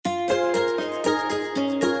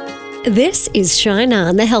This is Shine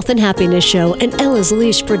On, the Health and Happiness Show, an Ella's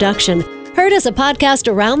Leash production. Heard as a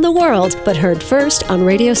podcast around the world, but heard first on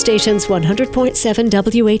radio stations 100.7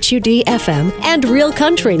 WHUD FM and Real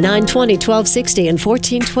Country 920, 1260, and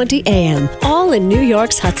 1420 AM, all in New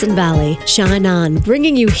York's Hudson Valley. Shine On,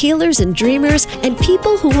 bringing you healers and dreamers and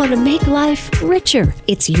people who want to make life richer.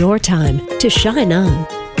 It's your time to shine on.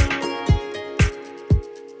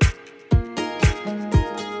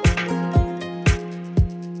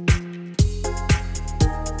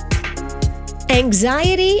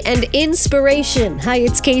 Anxiety and inspiration. Hi,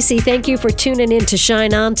 it's Casey. Thank you for tuning in to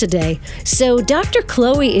Shine On today. So Dr.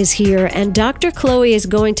 Chloe is here, and Dr. Chloe is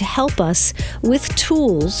going to help us with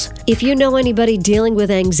tools. If you know anybody dealing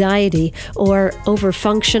with anxiety or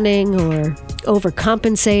overfunctioning or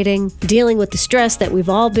overcompensating, dealing with the stress that we've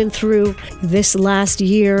all been through this last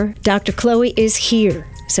year, Dr. Chloe is here.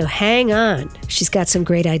 So hang on. She's got some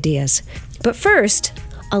great ideas. But first,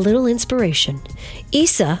 a little inspiration.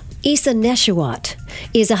 Isa Neshawat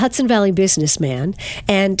is a Hudson Valley businessman,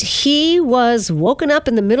 and he was woken up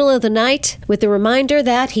in the middle of the night with the reminder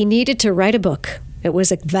that he needed to write a book. It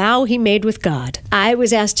was a vow he made with God. I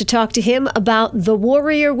was asked to talk to him about The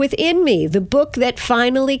Warrior Within Me, the book that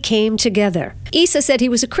finally came together. Isa said he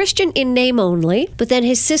was a Christian in name only, but then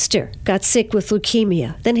his sister got sick with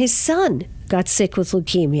leukemia. Then his son got sick with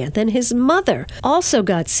leukemia. Then his mother also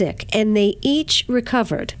got sick, and they each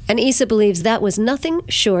recovered. And Isa believes that was nothing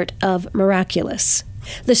short of miraculous.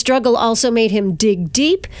 The struggle also made him dig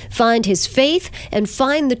deep, find his faith, and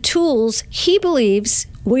find the tools he believes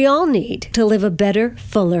we all need to live a better,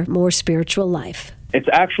 fuller, more spiritual life. It's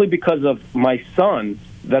actually because of my son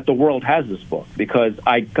that the world has this book, because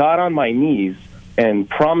I got on my knees and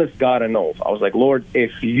promised God an oath. I was like, Lord,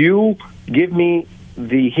 if you give me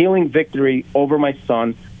the healing victory over my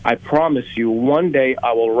son, I promise you one day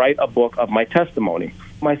I will write a book of my testimony.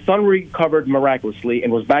 My son recovered miraculously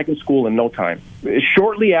and was back in school in no time.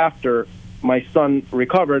 Shortly after my son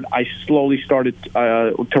recovered, I slowly started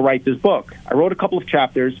to write this book. I wrote a couple of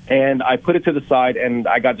chapters, and I put it to the side, and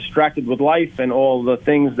I got distracted with life and all the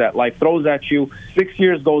things that life throws at you. 6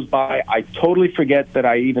 years goes by. I totally forget that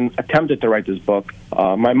I even attempted to write this book.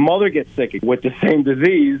 My mother gets sick with the same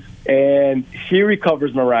disease, and she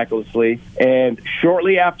recovers miraculously. And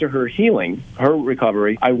shortly after her healing, her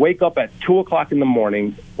recovery, I wake up at 2 o'clock in the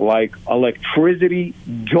morning, like electricity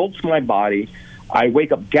jolts my body. I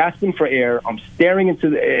wake up gasping for air. I'm staring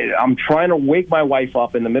into I'm trying to wake my wife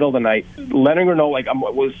up in the middle of the night, letting her know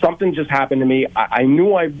was something just happened to me. I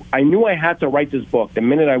knew I had to write this book the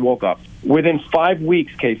minute I woke up. Within 5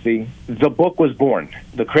 weeks, Casey, the book was born.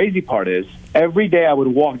 The crazy part is, every day I would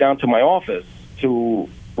walk down to my office to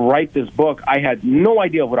write this book. I had no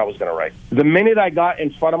idea what I was going to write. The minute I got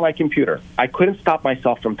in front of my computer, I couldn't stop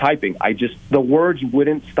myself from typing. The words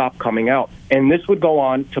wouldn't stop coming out. And this would go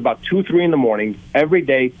on to about 2, 3 in the morning every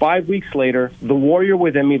day. 5 weeks later, The Warrior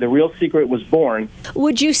Within Me, The Real Secret, was born.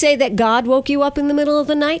 Would you say that God woke you up in the middle of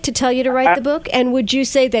the night to tell you to write the book? And would you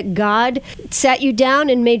say that God sat you down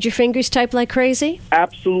and made your fingers type like crazy?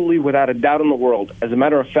 Absolutely, without a doubt in the world. As a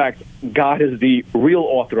matter of fact, God is the real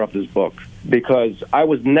author of this book, because I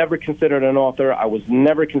was never considered an author. I was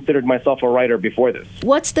never considered myself a writer before this.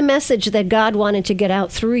 What's the message that God wanted to get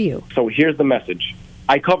out through you? So here's the message.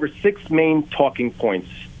 I cover 6 main talking points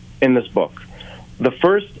in this book. The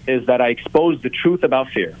first is that I expose the truth about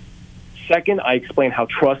fear. Second, I explain how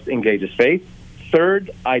trust engages faith.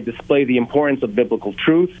 Third, I display the importance of biblical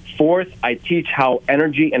truth. Fourth, I teach how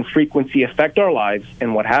energy and frequency affect our lives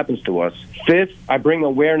and what happens to us. Fifth, I bring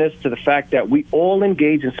awareness to the fact that we all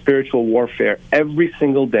engage in spiritual warfare every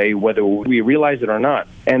single day, whether we realize it or not.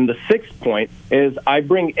 And the sixth point is I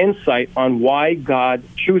bring insight on why God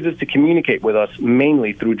chooses to communicate with us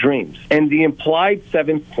mainly through dreams. And the implied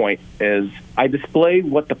seventh point is I display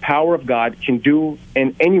what the power of God can do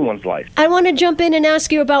in anyone's life. I want to jump in and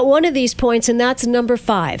ask you about one of these points, and that's number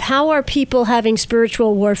 5. How are people having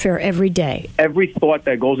spiritual warfare every day? Every thought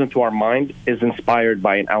that goes into our mind is inspired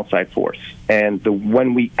by an outside force. And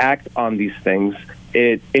when we act on these things,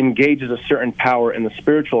 it engages a certain power in the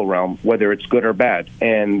spiritual realm, whether it's good or bad.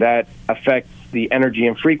 And that affects the energy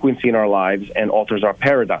and frequency in our lives and alters our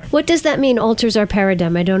paradigm. What does that mean, alters our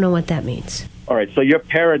paradigm? I don't know what that means. All right, so your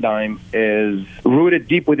paradigm is rooted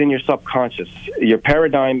deep within your subconscious. Your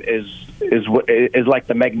paradigm is like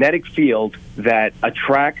the magnetic field that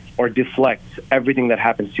attracts or deflects everything that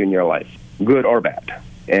happens to you in your life, good or bad.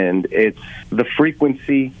 And it's the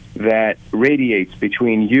frequency that radiates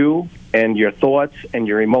between you and your thoughts and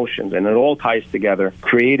your emotions, and it all ties together,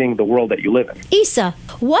 creating the world that you live in. Isa,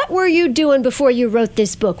 what were you doing before you wrote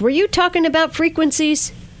this book? Were you talking about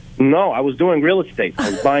frequencies? No, I was doing real estate.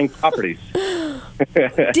 I was buying properties.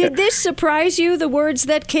 Did this surprise you, the words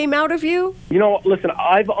that came out of you? You know, listen,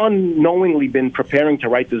 I've unknowingly been preparing to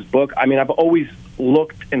write this book. I mean, I've always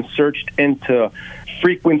looked and searched into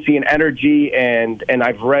frequency and energy, and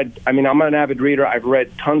I've read, I mean, I'm an avid reader. I've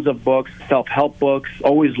read tons of books, self-help books,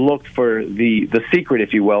 always looked for the secret,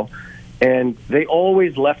 if you will, and they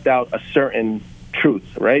always left out a certain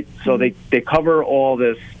truth, right? So they cover all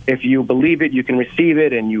this. If you believe it, you can receive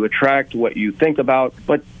it, and you attract what you think about.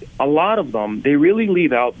 But a lot of them, they really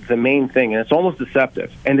leave out the main thing, and it's almost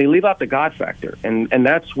deceptive. And they leave out the God factor. And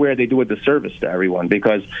that's where they do a disservice to everyone,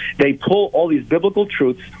 because they pull all these biblical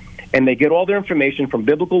truths, and they get all their information from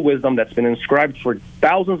biblical wisdom that's been inscribed for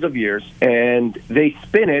thousands of years, and they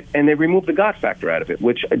spin it, and they remove the God factor out of it,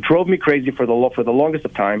 which drove me crazy for the longest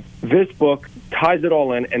of time. This book ties it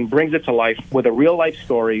all in and brings it to life with a real-life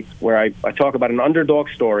story where I talk about an underdog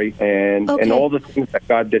story and all the things that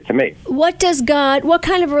God did to me. What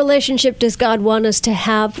kind of relationship does God want us to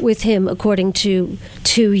have with him, according to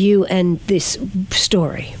you and this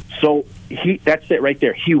story? So that's it right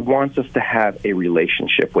there. He wants us to have a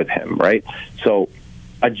relationship with him, right? So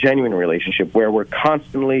a genuine relationship where we're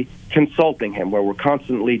constantly consulting him, where we're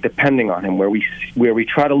constantly depending on him, where we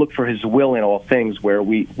try to look for his will in all things, where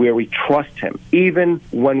we trust him, even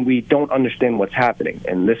when we don't understand what's happening.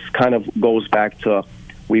 And this kind of goes back to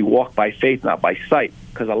we walk by faith, not by sight,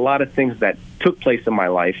 because a lot of things that took place in my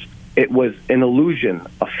life, it was an illusion,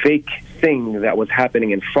 a fake thing that was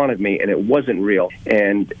happening in front of me, and it wasn't real,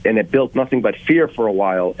 and it built nothing but fear for a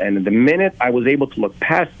while. And the minute I was able to look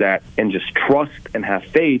past that and just trust and have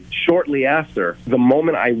faith, shortly after, the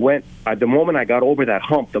moment I got over that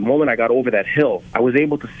hump, the moment I got over that hill, I was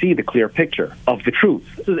able to see the clear picture of the truth.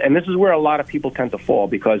 And this is where a lot of people tend to fall,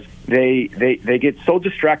 because they get so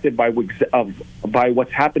distracted by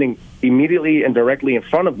what's happening immediately and directly in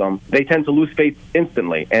front of them. They tend to lose faith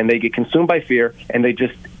instantly, and they get consumed by fear, and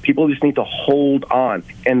people just need to hold on.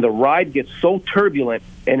 And the ride gets so turbulent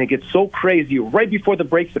and it gets so crazy right before the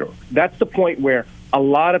breakthrough. That's the point where a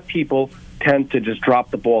lot of people tend to just drop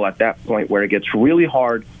the ball at that point, where it gets really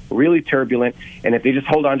hard, really turbulent, and if they just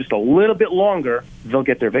hold on just a little bit longer, they'll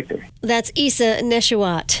get their victory. That's Isa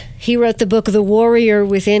Neshawat. He wrote the book, The Warrior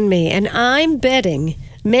Within Me, and I'm betting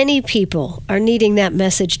many people are needing that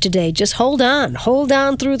message today. Just hold on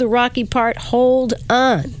through the rocky part, hold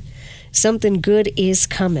on. Something good is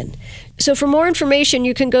coming. So for more information,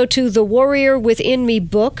 you can go to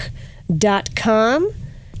thewarriorwithinmebook.com.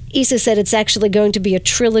 Isa said it's actually going to be a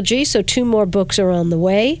trilogy, so 2 more books are on the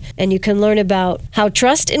way. And you can learn about how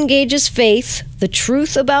trust engages faith, the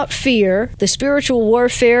truth about fear, the spiritual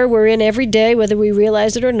warfare we're in every day, whether we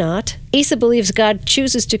realize it or not. Isa believes God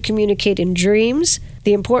chooses to communicate in dreams,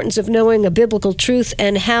 the importance of knowing a biblical truth,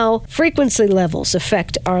 and how frequency levels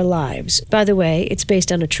affect our lives. By the way, it's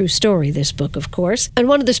based on a true story, this book, of course. And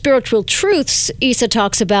one of the spiritual truths Isa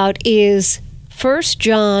talks about is 1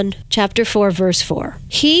 John chapter 4, verse 4.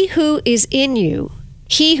 He who is in you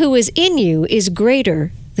is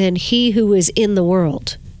greater than he who is in the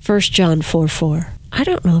world. 1 John 4:4. I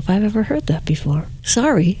don't know if I've ever heard that before.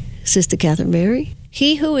 Sorry, Sister Catherine Mary.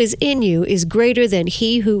 He who is in you is greater than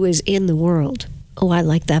he who is in the world. Oh, I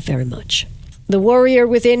like that very much.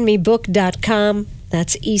 TheWarriorWithinMeBook.com.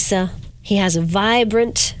 That's Isa. He has a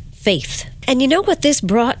vibrant faith. And you know what this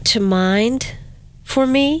brought to mind for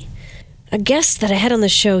me? A guest that I had on the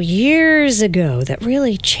show years ago that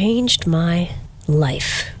really changed my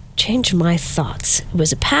life, changed my thoughts. It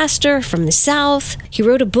was a pastor from the South. He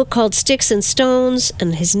wrote a book called Sticks and Stones,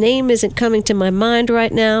 and his name isn't coming to my mind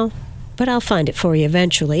right now, but I'll find it for you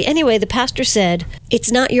eventually. Anyway, the pastor said,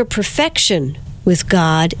 it's not your perfection with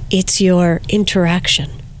God, it's your interaction.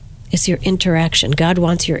 It's your interaction. God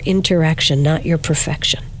wants your interaction, not your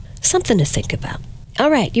perfection. Something to think about. All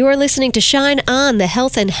right, you are listening to Shine On, the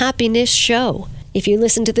Health and Happiness Show. If you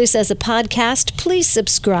listen to this as a podcast, please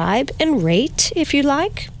subscribe and rate if you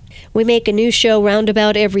like. We make a new show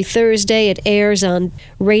roundabout every Thursday. It airs on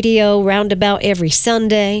radio roundabout every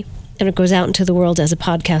Sunday, and it goes out into the world as a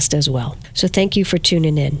podcast as well. So thank you for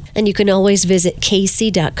tuning in. And you can always visit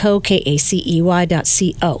kc.co,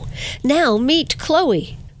 KACEY.co. Now meet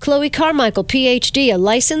Chloe. Chloe Carmichael, PhD, a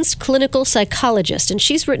licensed clinical psychologist, and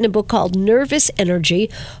she's written a book called Nervous Energy,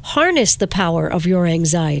 Harness the Power of Your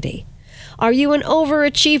Anxiety. Are you an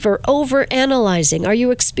overachiever, overanalyzing? Are you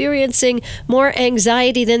experiencing more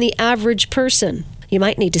anxiety than the average person? You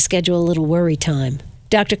might need to schedule a little worry time.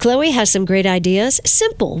 Dr. Chloe has some great ideas,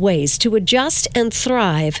 simple ways to adjust and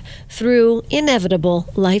thrive through inevitable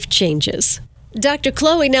life changes. Dr.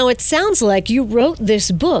 Chloe, now it sounds like you wrote this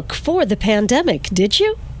book for the pandemic, did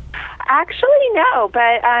you? Actually, no,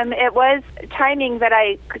 but it was timing that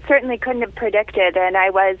I certainly couldn't have predicted, and I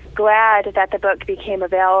was glad that the book became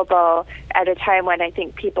available at a time when I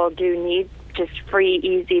think people do need just free,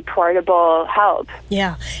 easy, portable help.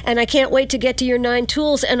 Yeah, and I can't wait to get to your 9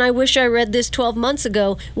 tools, and I wish I read this 12 months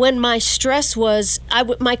ago when my stress was,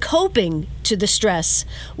 my coping to the stress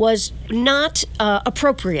was not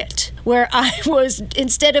appropriate, where I was,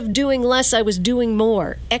 instead of doing less, I was doing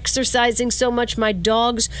more, exercising so much my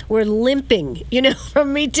dogs were limping,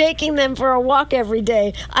 from me taking them for a walk every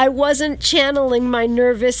day. I wasn't channeling my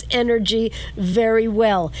nervous energy very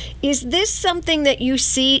well. Is this something that you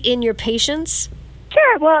see in your patients?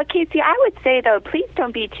 Sure. Well, Casey, I would say, though, please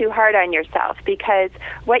don't be too hard on yourself, because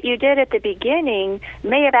what you did at the beginning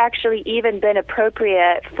may have actually even been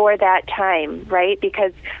appropriate for that time, right?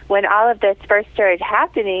 Because when all of this first started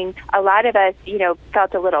happening, a lot of us,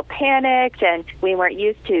 felt a little panicked, and we weren't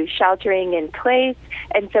used to sheltering in place.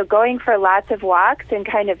 And so going for lots of walks and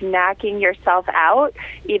kind of knocking yourself out,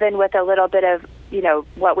 even with a little bit of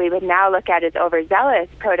what we would now look at as overzealous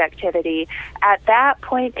productivity, at that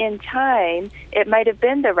point in time, it might have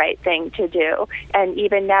been the right thing to do. And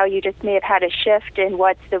even now, you just may have had a shift in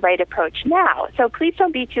what's the right approach now. So please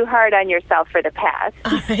don't be too hard on yourself for the past.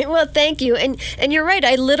 All right. Well, thank you. And you're right.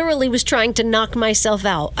 I literally was trying to knock myself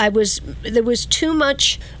out. There was too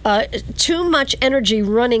much energy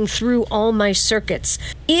running through all my circuits.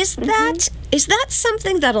 Is that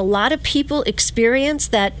something that a lot of people experience,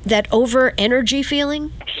 that over energy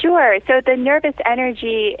feeling? Sure. So the nervous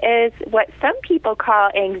energy is what some people call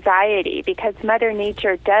anxiety, because Mother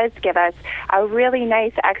Nature does give us a really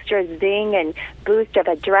nice extra zing and boost of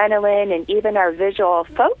adrenaline, and even our visual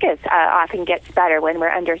focus often gets better when we're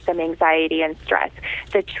under some anxiety and stress.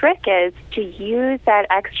 The trick is to use that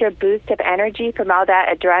extra boost of energy from all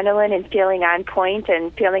that adrenaline and feeling on point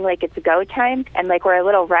and feeling like it's go time and like we're a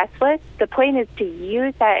little restless. The point is to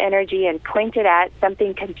use that energy and point it at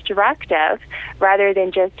something constructive rather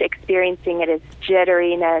than just experiencing it as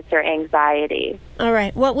jitteriness or anxiety. All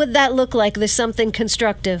right. What would that look like, the something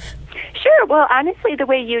constructive? Sure. Well, honestly, the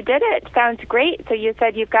way you did it sounds great. So you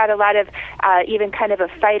said you've got a lot of even kind of a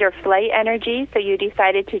fight or flight energy. So you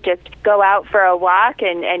decided to just go out for a walk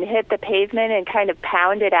and hit the pavement and kind of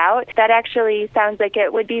pound it out. That actually sounds like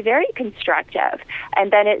it would be very constructive.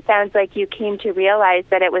 And then it sounds like you came to realize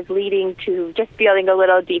that it was leading to just feeling a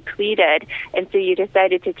little depleted. And so you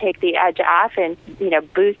decided to take the edge off and,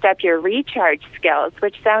 boost up your recharge skills,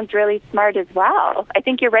 which sounds really smart as well. I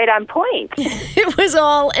think you're right on point. It was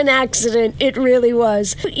all an accident. It really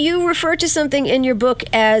was. You refer to something in your book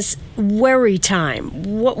as worry time.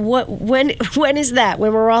 When is that?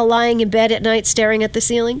 When we're all lying in bed at night staring at the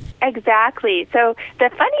ceiling? Exactly. So the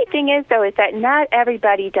funny thing is, though, is that not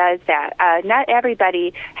everybody does that. Not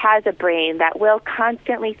everybody has a brain that will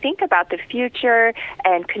constantly think about the future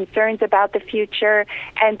and concerns about the future.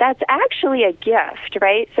 And that's actually a gift,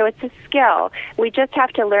 right? So it's a skill. We just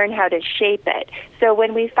have to learn how to shape it. So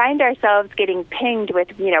when we find ourselves getting pinged with,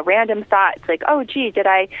 random thoughts like, oh, gee, did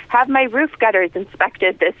I have my roof gutters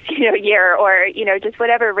inspected this, year? Or, just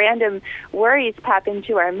whatever random worries pop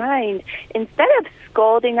into our mind, instead of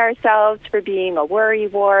scolding ourselves for being a worry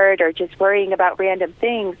wart or just worrying about random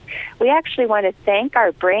things, we actually want to thank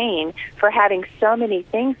our brain for having so many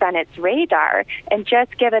things on its radar and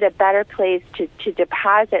just give it a better place to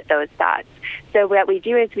deposit those thoughts. So what we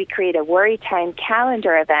do is we create a worry time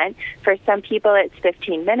calendar event. For some people, it's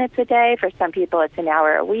 15 minutes a day. For some people, it's an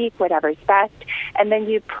hour a week, whatever's best. And then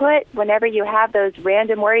you put, whenever you have those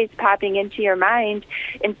random worries popping into your mind,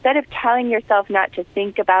 instead of telling yourself not to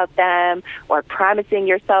think about them or promising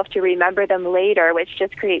yourself to remember them later, which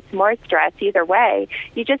just creates more stress either way,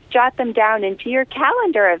 you just jot them down into your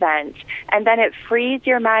calendar event. And then it frees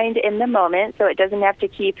your mind in the moment, so it doesn't have to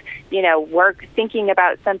keep, thinking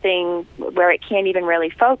about something where it can't even really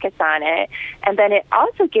focus on it. And then it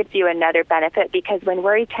also gives you another benefit, because when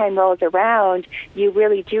worry time rolls around, you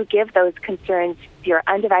really do give those concerns your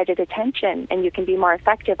undivided attention, and you can be more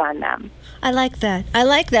effective on them. I like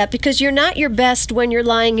that because you're not your best when you're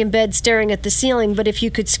lying in bed staring at the ceiling, but if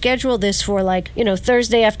you could schedule this for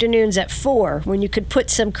Thursday afternoons at 4, when you could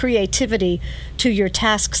put some creativity to your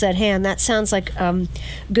tasks at hand, that sounds like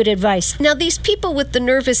good advice. Now, these people with the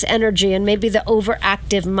nervous energy and maybe the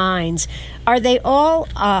overactive minds, are they all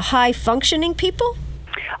high-functioning people?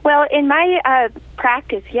 Well, in my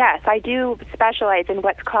practice, yes, I do specialize in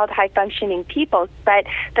what's called high-functioning people. But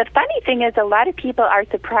the funny thing is, a lot of people are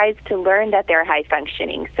surprised to learn that they're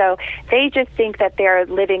high-functioning. So they just think that they're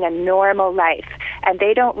living a normal life, and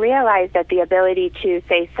they don't realize that the ability to,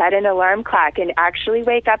 say, set an alarm clock and actually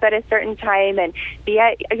wake up at a certain time and be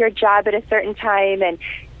at your job at a certain time and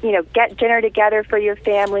get dinner together for your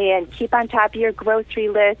family and keep on top of your grocery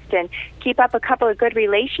list and keep up a couple of good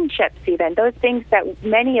relationships even. Those things that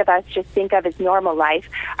many of us just think of as normal life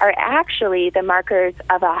are actually the markers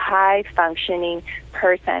of a high-functioning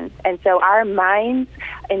person. And so our minds,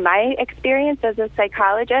 in my experience as a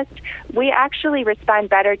psychologist, we actually respond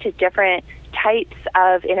better to different types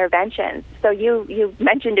of interventions. So you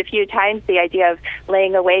mentioned a few times the idea of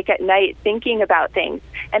laying awake at night thinking about things.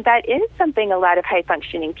 And that is something a lot of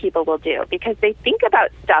high-functioning people will do because they think about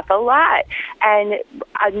stuff a lot. And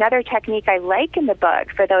another technique I like in the book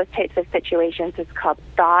for those types of situations is called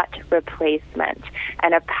thought replacement.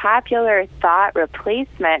 And a popular thought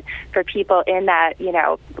replacement for people in that,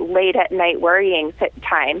 late at night worrying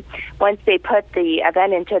time, once they put the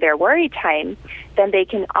event into their worry time, then they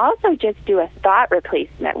can also just do a thought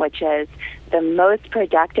replacement, which is the most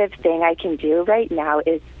productive thing I can do right now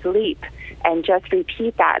is sleep. And just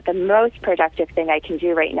repeat that. The most productive thing I can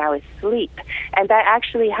do right now is sleep. And that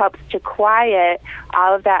actually helps to quiet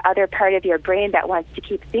all of that other part of your brain that wants to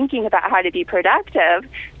keep thinking about how to be productive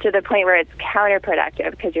to the point where it's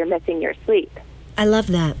counterproductive because you're missing your sleep. I love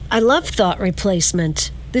that. I love thought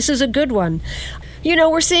replacement. This is a good one.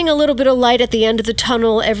 We're seeing a little bit of light at the end of the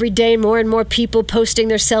tunnel every day, more and more people posting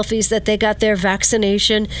their selfies that they got their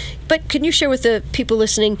vaccination. But can you share with the people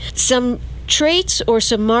listening some traits or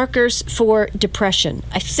some markers for depression?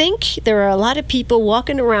 I think there are a lot of people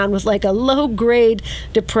walking around with like a low-grade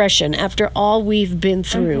depression after all we've been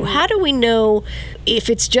through. Mm-hmm. How do we know if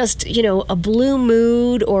it's just, a blue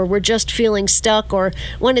mood or we're just feeling stuck or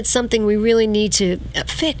when it's something we really need to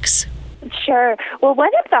fix? Sure. Well,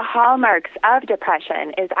 one of the hallmarks of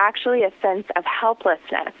depression is actually a sense of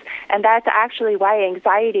helplessness. And that's actually why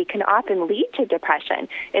anxiety can often lead to depression.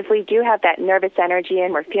 If we do have that nervous energy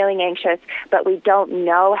and we're feeling anxious, but we don't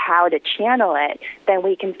know how to channel it, then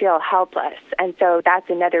we can feel helpless. And so that's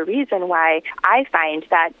another reason why I find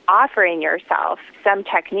that offering yourself some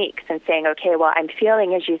techniques and saying, okay, well, I'm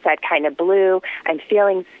feeling, as you said, kind of blue. I'm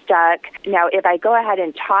feeling stuck. Now, if I go ahead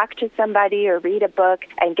and talk to somebody or read a book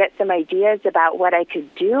and get some ideas about what I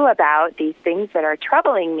could do about these things that are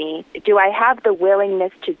troubling me, do I have the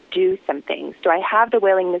willingness to do some things? Do I have the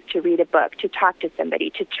willingness to read a book, to talk to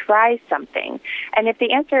somebody, to try something? And if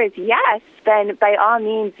the answer is yes, then by all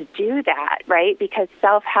means do that, right? Because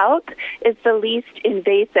self-help is the least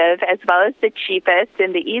invasive as well as the cheapest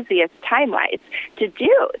and the easiest time-wise to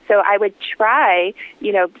do. So I would try,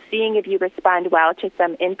 seeing if you respond well to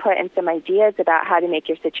some input and some ideas about how to make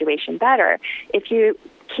your situation better. If you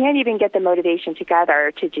can't even get the motivation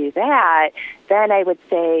together to do that, then I would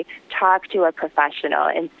say talk to a professional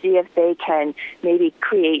and see if they can maybe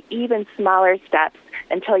create even smaller steps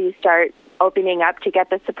until you start opening up to get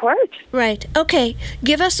the support. Right. Okay.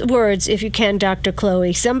 Give us words, if you can, Dr.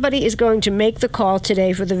 Chloe. Somebody is going to make the call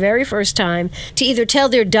today for the very first time to either tell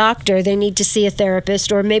their doctor they need to see a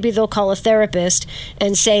therapist, or maybe they'll call a therapist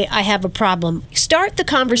and say, I have a problem. Start the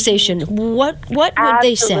conversation. What would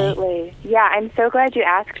they say? Absolutely. Yeah, I'm so glad you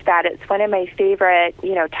asked that. It's one of my favorite,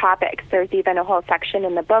 topics. There's even a whole section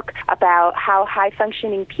in the book about how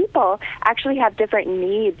high-functioning people actually have different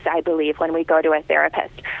needs, I believe, when we go to a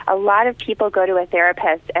therapist. A lot of people go to a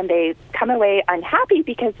therapist and they come away unhappy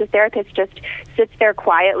because the therapist just sits there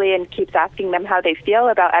quietly and keeps asking them how they feel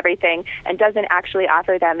about everything and doesn't actually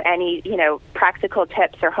offer them any, practical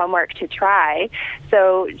tips or homework to try.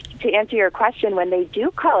 So to answer your question, when they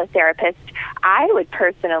do call a therapist, I would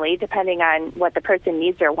personally, depending on what the person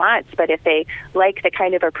needs or wants, but if they like the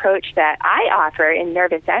kind of approach that I offer in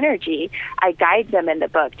Nervous Energy, I guide them in the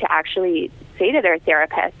book to actually say to their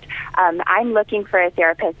therapist, I'm looking for a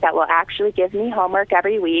therapist that will actually give me homework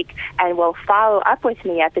every week and will follow up with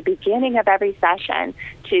me at the beginning of every session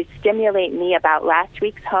to stimulate me about last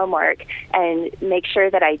week's homework and make sure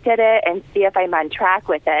that I did it and see if I'm on track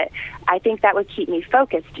with it. I think that would keep me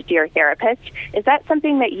focused, dear therapist. Is that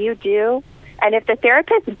something that you do? And if the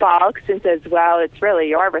therapist balks and says, well, it's really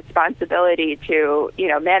your responsibility to,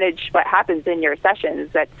 manage what happens in your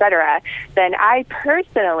sessions, et cetera, then I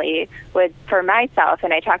personally would, for myself,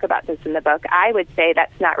 and I talk about this in the book, I would say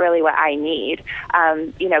that's not really what I need.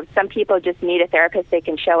 Some people just need a therapist they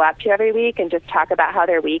can show up to every week and just talk about how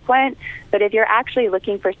their week went. But if you're actually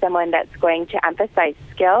looking for someone that's going to emphasize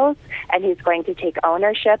skills and who's going to take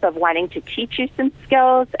ownership of wanting to teach you some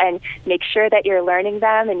skills and make sure that you're learning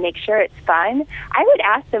them and make sure it's fun, I would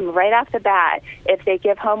ask them right off the bat if they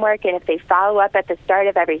give homework and if they follow up at the start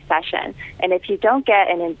of every session. And if you don't get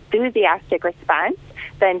an enthusiastic response,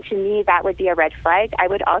 then to me that would be a red flag. I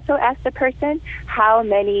would also ask the person how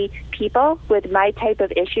many people with my type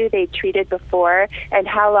of issue they treated before and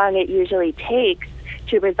how long it usually takes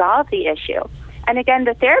to resolve the issue. And again,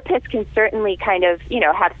 the therapist can certainly kind of,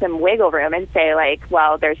 have some wiggle room and say, like,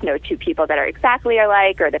 well, there's no two people that are exactly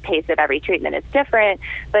alike, or the pace of every treatment is different.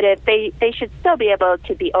 But if they should still be able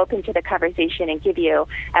to be open to the conversation and give you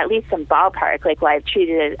at least some ballpark, like, well, I've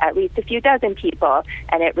treated at least a few dozen people,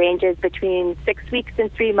 and it ranges between 6 weeks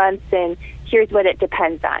and 3 months, and here's what it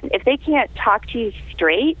depends on. If they can't talk to you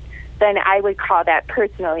straight, then I would call that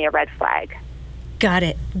personally a red flag. Got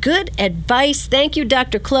it. Good advice. Thank you,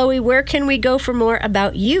 Dr. Chloe. Where can we go for more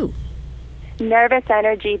about you?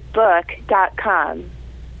 NervousEnergyBook.com.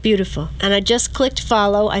 Beautiful. And I just clicked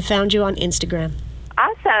follow. I found you on Instagram.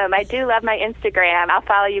 Awesome. I do love my Instagram. I'll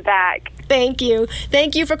follow you back. Thank you.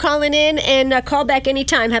 Thank you for calling in, and call back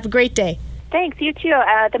anytime. Have a great day. Thanks. You too.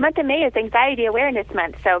 The month of May is Anxiety Awareness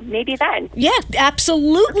Month, so maybe then. Yeah,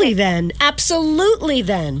 absolutely then. Absolutely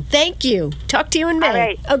then. Thank you. Talk to you in May. All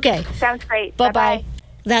right. Okay. Sounds great. Bye-bye.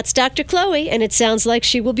 That's Dr. Chloe, and it sounds like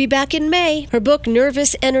she will be back in May. Her book,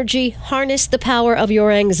 Nervous Energy, Harness the Power of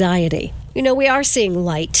Your Anxiety. We are seeing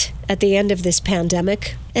light at the end of this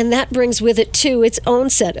pandemic, and that brings with it, too, its own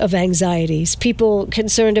set of anxieties. People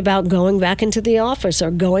concerned about going back into the office or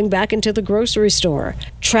going back into the grocery store,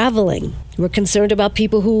 traveling. We're concerned about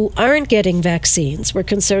people who aren't getting vaccines. We're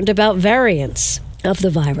concerned about variants of the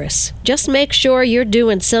virus. Just make sure you're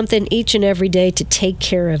doing something each and every day to take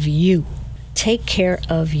care of you. Take care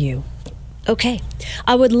of you. Okay,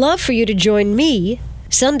 I would love for you to join me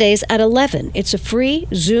Sundays at 11. It's a free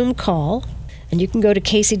Zoom call, and you can go to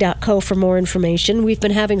casey.co for more information. We've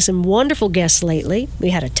been having some wonderful guests lately. We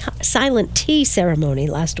had a silent tea ceremony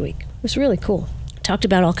last week. It was really cool. Talked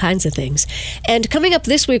about all kinds of things. And coming up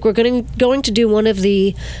this week, we're going to do one of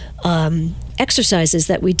the exercises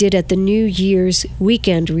that we did at the New Year's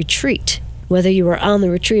weekend retreat. Whether you were on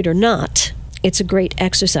the retreat or not, it's a great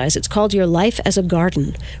exercise. It's called Your Life as a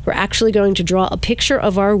Garden. We're actually going to draw a picture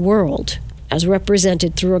of our world as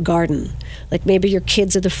represented through a garden. Like maybe your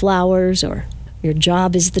kids are the flowers, or your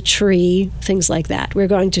job is the tree, things like that. We're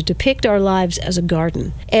going to depict our lives as a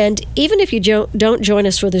garden. And even if you don't join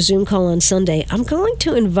us for the Zoom call on Sunday, I'm going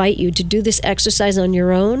to invite you to do this exercise on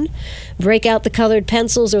your own. Break out the colored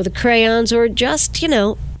pencils or the crayons, or just,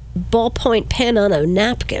 ballpoint pen on a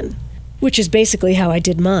napkin, which is basically how I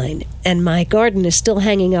did mine. And my garden is still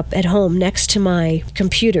hanging up at home next to my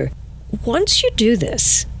computer. Once you do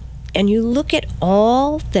this, and you look at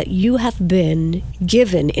all that you have been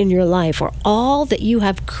given in your life, or all that you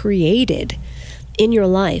have created in your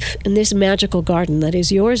life, in this magical garden that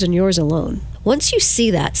is yours and yours alone, once you see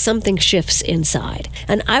that, something shifts inside.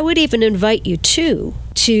 And I would even invite you to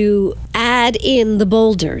add in the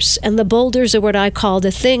boulders. And the boulders are what I call the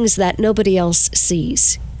things that nobody else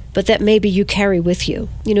sees, but that maybe you carry with you.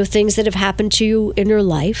 Things that have happened to you in your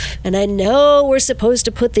life. And I know we're supposed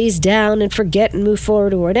to put these down and forget and move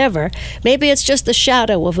forward or whatever. Maybe it's just the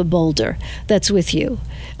shadow of a boulder that's with you.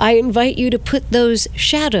 I invite you to put those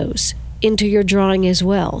shadows into your drawing as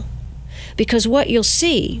well. Because what you'll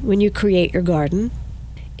see when you create your garden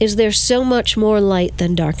is there's so much more light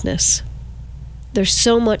than darkness. There's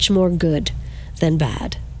so much more good than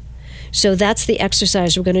bad. So that's the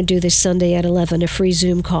exercise we're going to do this Sunday at 11, a free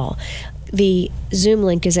Zoom call. The Zoom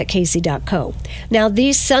link is at casey.co. Now,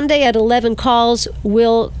 these Sunday at 11 calls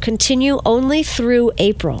will continue only through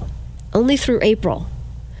April. Only through April.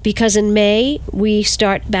 Because in May, we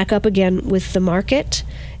start back up again with the market.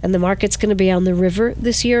 And the market's going to be on the river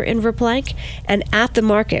this year in Verplank. And at the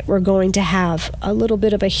market, we're going to have a little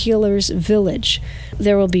bit of a healer's village.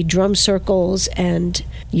 There will be drum circles and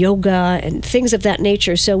yoga and things of that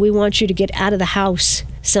nature. So we want you to get out of the house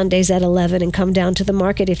Sundays at 11 and come down to the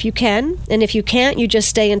market if you can. And if you can't, you just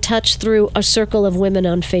stay in touch through a Circle of Women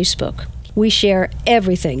on Facebook. We share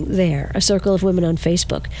everything there, a Circle of Women on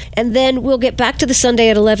Facebook. And then we'll get back to the Sunday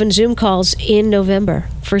at 11 Zoom calls in November,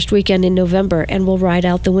 first weekend in November, and we'll ride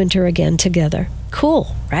out the winter again together.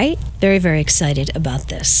 Cool, right? Very, very excited about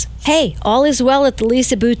this. Hey, all is well at the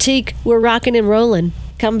Lisa Boutique. We're rocking and rolling.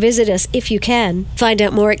 Come visit us if you can. Find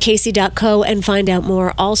out more at casey.co, and find out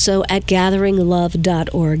more also at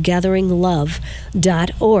gatheringlove.org.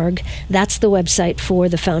 Gatheringlove.org. That's the website for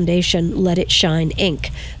the foundation Let It Shine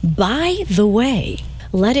Inc. By the way,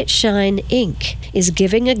 Let It Shine Inc. is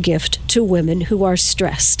giving a gift to women who are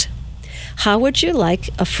stressed. How would you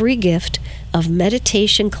like a free gift of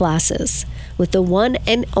meditation classes with the one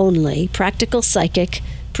and only practical psychic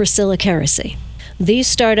Priscilla Keresy? These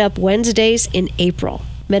start up Wednesdays in April.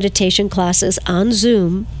 Meditation classes on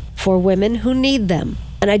Zoom for women who need them.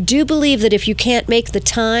 And I do believe that if you can't make the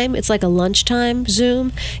time, it's like a lunchtime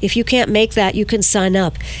Zoom. If you can't make that, you can sign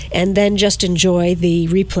up and then just enjoy the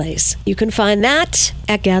replays. You can find that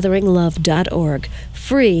at gatheringlove.org.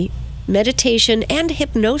 Free meditation, and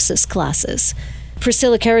hypnosis classes.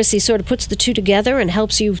 Priscilla Keresy sort of puts the two together and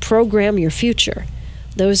helps you program your future.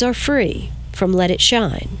 Those are free from Let It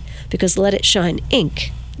Shine, because Let It Shine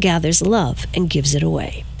Inc. gathers love and gives it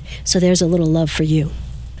away. So there's a little love for you.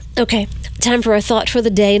 Okay, time for our thought for the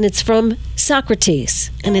day, and it's from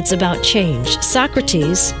Socrates, and it's about change.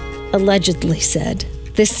 Socrates allegedly said,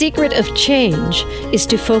 "The secret of change is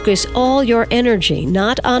to focus all your energy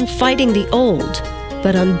not on fighting the old,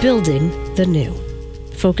 but on building the new."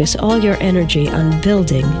 Focus all your energy on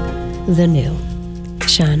building the new.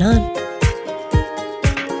 Shine on.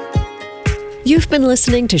 You've been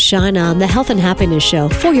listening to Shine On, the Health and Happiness Show,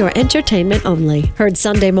 for your entertainment only. Heard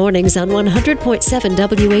Sunday mornings on 100.7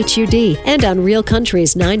 WHUD and on Real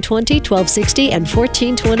Country's 920, 1260, and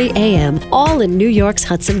 1420 AM, all in New York's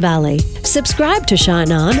Hudson Valley. Subscribe to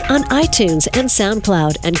Shine On iTunes and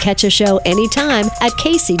SoundCloud, and catch a show anytime at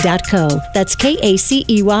kacey.co. That's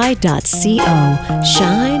KACEY.co.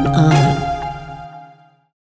 Shine On.